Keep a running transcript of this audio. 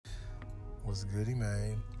What's goody,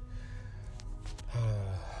 man?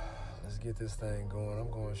 Let's get this thing going. I'm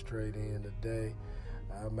going straight in today.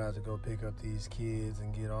 I'm about to go pick up these kids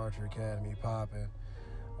and get Archer Academy popping.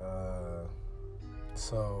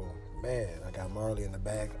 Man, I got Marley in the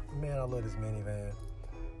back. Man, I love this minivan.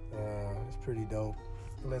 It's pretty dope.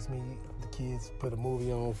 It lets me, the kids, put a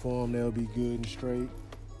movie on for them. They'll be good and straight.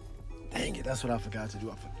 Dang it, that's what I forgot to do.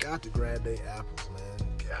 I forgot to grab their apples, man.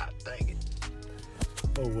 God dang it.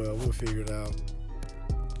 Oh well, we'll figure it out.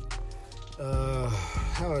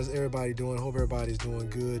 How is everybody doing? Hope everybody's doing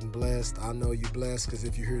good and blessed. I know you're blessed because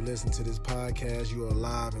if you're here listening to this podcast, you are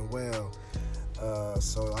alive and well.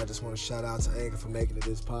 So I just want to shout out to Anchor for making it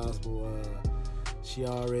this possible. She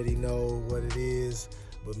already know what it is,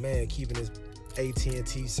 but man, keeping this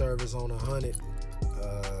AT&T service on 100.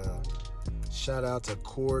 Shout out to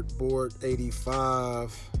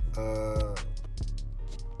Courtboard85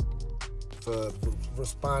 for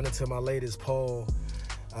responding to my latest poll.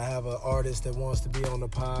 I have an artist that wants to be on the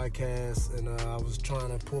podcast, and I was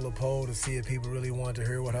trying to pull a poll to see if people really wanted to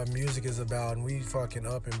hear what her music is about, and we fucking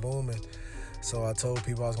up and booming. So I told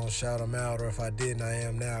people I was going to shout them out, or if I didn't, I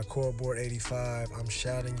am now. Courtboard85, I'm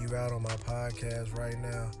shouting you out on my podcast right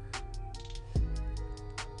now.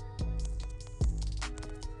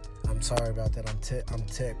 I'm sorry about that. I'm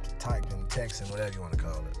typing, texting, whatever you want to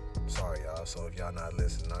call it. Sorry, y'all. So if y'all not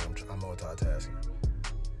listening, I'm multitasking.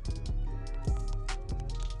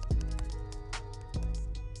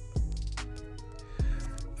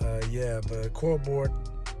 But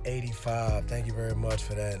Courtboard85, thank you very much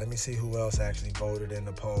for that. Let me see who else actually voted in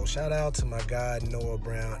the poll. Shout out to my guy Noah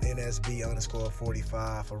Brown,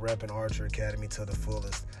 NSB_45 for repping Archer Academy to the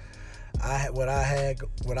fullest. What I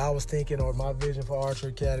was thinking, or my vision for Archer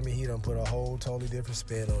Academy, he done put a whole totally different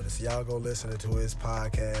spin on it. So y'all go listen to his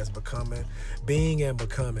podcast, Being and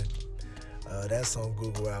Becoming. That's on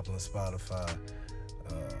Google, Apple, and Spotify.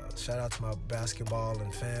 Shout out to my basketball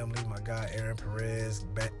and family. My guy Aaron Perez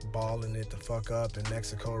balling it the fuck up in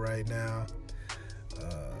Mexico right now.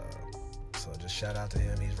 So just shout out to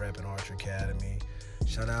him. He's repping Archer Academy.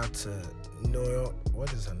 Shout out to Noel,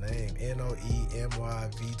 what is her name?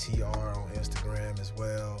 NOEMYVTR on Instagram as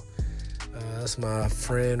well. That's my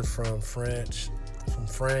friend from France.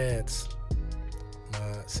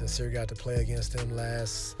 My Sincere got to play against them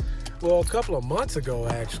a couple of months ago,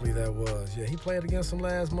 actually, that was. Yeah, he played against them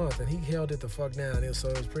last month, and he held it the fuck down. So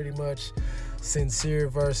it was pretty much Sincere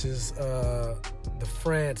versus the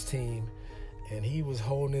France team. And he was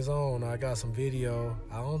holding his own. I got some video.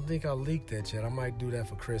 I don't think I leaked that yet. I might do that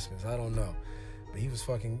for Christmas. I don't know. But he was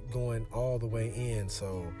fucking going all the way in.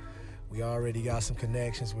 So we already got some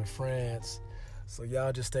connections with France. So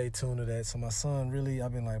y'all just stay tuned to that. So my son really,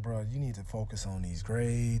 I've been like, bro, you need to focus on these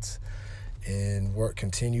grades and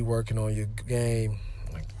continue working on your game.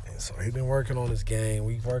 And so he been working on his game.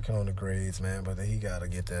 We working on the grades, man. But he got to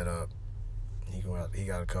get that up. He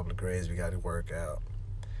got a couple of grades we got to work out.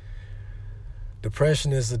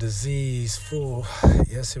 Depression is a disease full.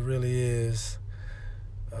 Yes, it really is.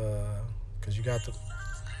 Because you got the...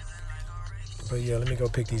 But yeah, let me go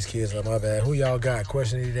pick these kids up. My bad. Who y'all got?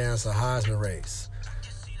 Question need to answer. Heisman race.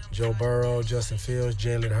 Joe Burrow, Justin Fields,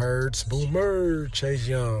 Jalen Hurts, Boomer, Chase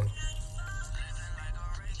Young.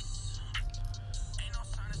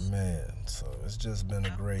 Man, so it's just been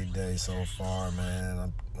a great day so far,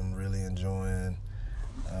 man. I'm really enjoying...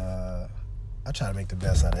 I try to make the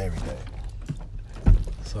best out of every day.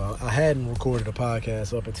 So I hadn't recorded a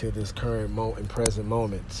podcast up until this current present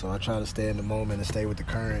moment. So I try to stay in the moment and stay with the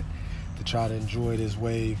current to try to enjoy this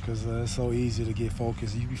wave because it's so easy to get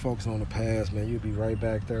focused. You be focusing on the past, man. You'll be right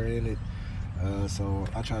back there in it. So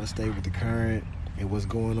I try to stay with the current and what's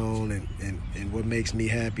going on and what makes me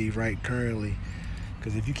happy right currently.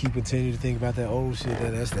 Because if you continue to think about that old shit,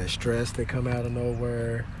 then that's that stress that come out of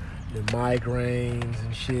nowhere, the migraines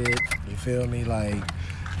and shit. You feel me? Like...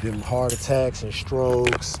 them heart attacks and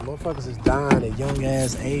strokes. Motherfuckers is dying at young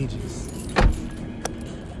ass ages.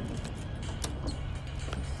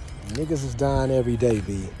 Niggas is dying every day,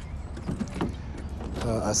 B.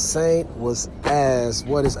 A saint was asked,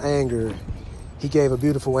 what is anger? He gave a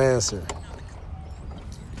beautiful answer.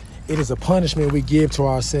 It is a punishment we give to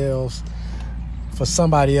ourselves for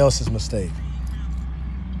somebody else's mistake.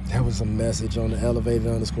 That was a message on the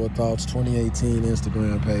Elevated_Thoughts 2018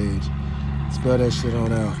 Instagram page. Spell that shit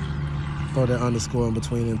on out. Throw that underscore in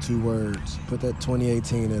between them two words. Put that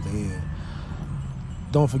 2018 at the end.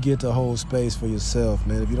 Don't forget to hold space for yourself,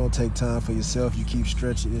 man. If you don't take time for yourself, you keep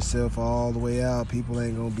stretching yourself all the way out, people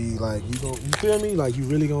ain't gonna be like, you feel me? Like, you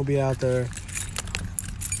really gonna be out there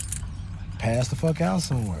pass the fuck out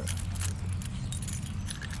somewhere.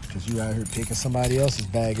 Because you out here picking somebody else's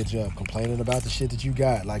baggage up, complaining about the shit that you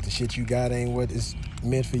got, like the shit you got ain't what is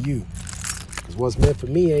meant for you. Because what's meant for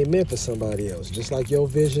me ain't meant for somebody else. Just like your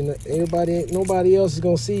vision, nobody else is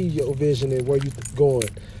going to see your vision and where you going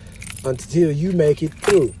until you make it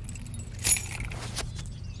through.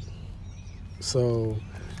 So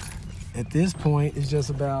at this point, it's just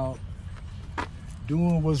about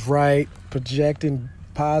doing what's right, projecting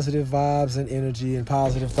positive vibes and energy and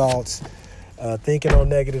positive thoughts. Thinking on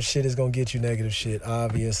negative shit is going to get you negative shit,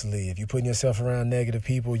 obviously. If you're putting yourself around negative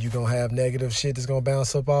people, you're going to have negative shit that's going to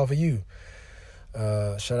bounce up off of you.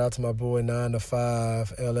 Shout out to my boy 9 to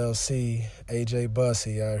 5 LLC, AJ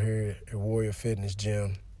Bussy out here at Warrior Fitness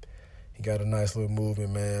Gym. He got a nice little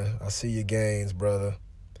movement, man. I see your gains, brother.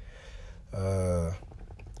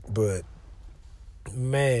 But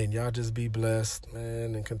man, y'all just be blessed,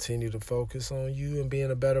 man, and continue to focus on you and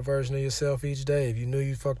being a better version of yourself each day. If you knew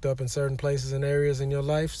you fucked up in certain places and areas in your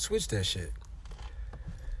life, switch that shit.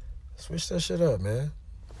 Switch that shit up, man.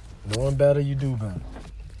 Knowing better, you do better.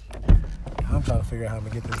 I'm trying to figure out how I'm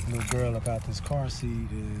going to get this new girl up out this car seat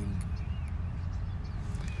and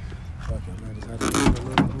fuck it, man. Just have to get a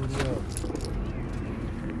little booty up.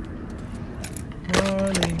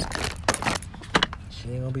 Morning. She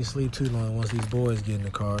ain't gonna be asleep too long once these boys get in the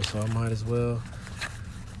car, so I might as well.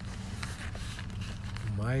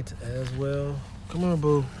 Come on,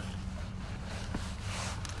 boo.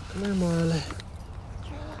 Come here, Marley.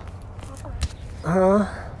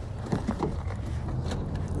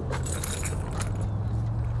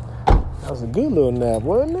 That was a good little nap,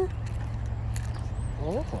 wasn't it?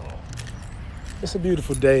 Oh. It's a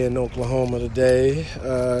beautiful day in Oklahoma today.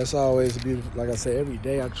 It's always beautiful. Like I say, every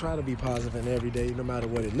day I try to be positive in every day, no matter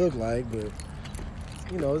what it look like. But,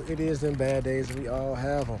 you know, it is them bad days, and we all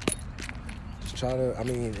have them. Just try to,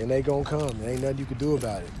 and they gonna come. There ain't nothing you can do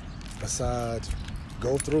about it besides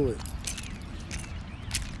go through it.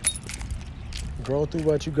 Grow through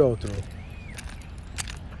what you go through.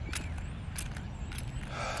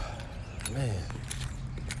 Man.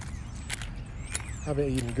 I've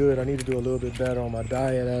been eating good. I need to do a little bit better on my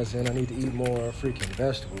diet, as in I need to eat more freaking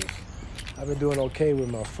vegetables. I've been doing okay with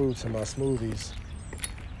my fruits and my smoothies,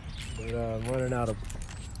 but I'm running out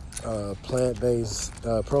of plant-based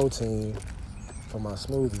protein for my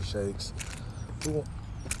smoothie shakes.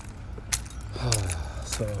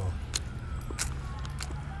 So,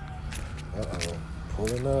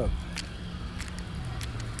 pulling up.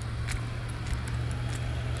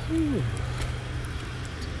 Whew.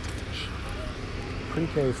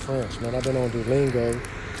 Pre-K French, man. I've been on Duolingo,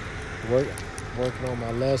 working on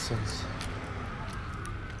my lessons.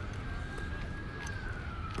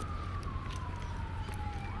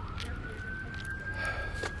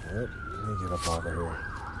 Let me get up out of here.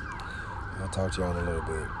 I'll talk to y'all in a little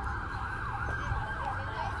bit.